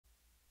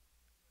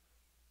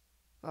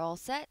We're all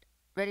set,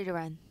 ready to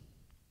run.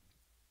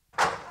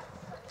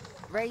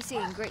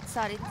 Racing, great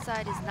start.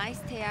 Inside is Nice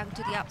Taeyang.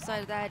 To the outside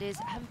of that is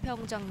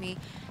Hanpyeong-jangmi.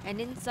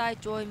 And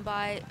inside joined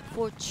by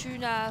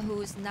Fortuna,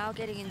 who's now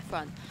getting in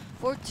front.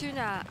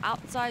 Fortuna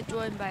outside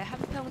joined by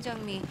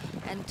Hanpyeong-jangmi.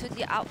 And to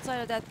the outside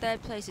of that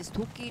third place is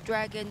Toki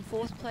Dragon.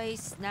 Fourth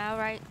place, now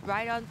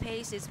right on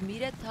pace, is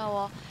Mire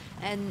Tower.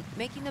 And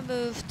making the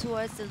move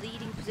towards the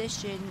leading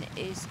position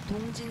is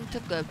Dongjin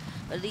Tukup.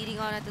 But leading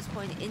on at this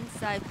point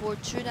inside,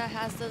 Fortuna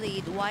has the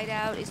lead. Wide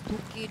out is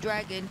Toki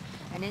Dragon.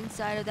 And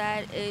inside of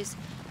that is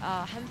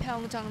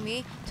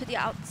Hanpyeong-jangmi. To the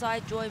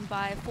outside, joined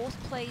by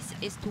fourth place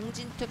is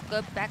Dongjin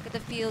Tukup. Back of the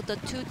field, the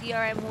two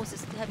DRM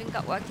horses having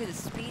got work to the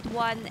Speed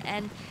 1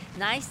 and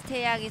Nice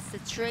Taeyang is the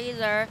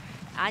trailer.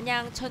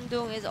 Anyang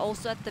Cheondong is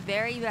also at the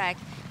very back,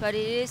 but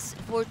it is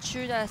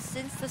Fortuna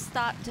since the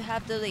start to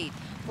have the lead.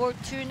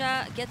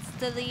 Fortuna gets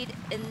the lead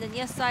in the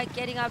near side.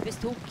 Getting up is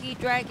Toki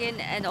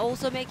Dragon, and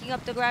also making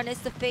up the ground is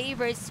the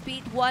favorite.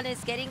 Speed 1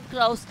 is getting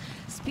close.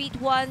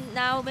 Speed 1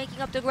 now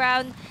making up the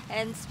ground,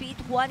 and Speed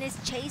 1 is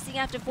chasing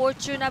after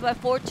Fortuna, but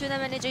Fortuna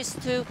manages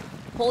to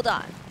hold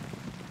on.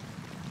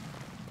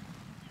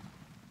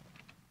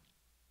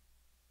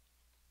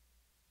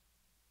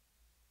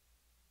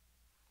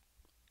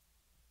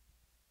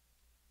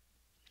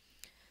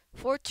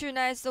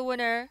 Fortuna is the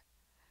winner.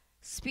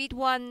 Speed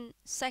 1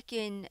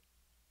 second,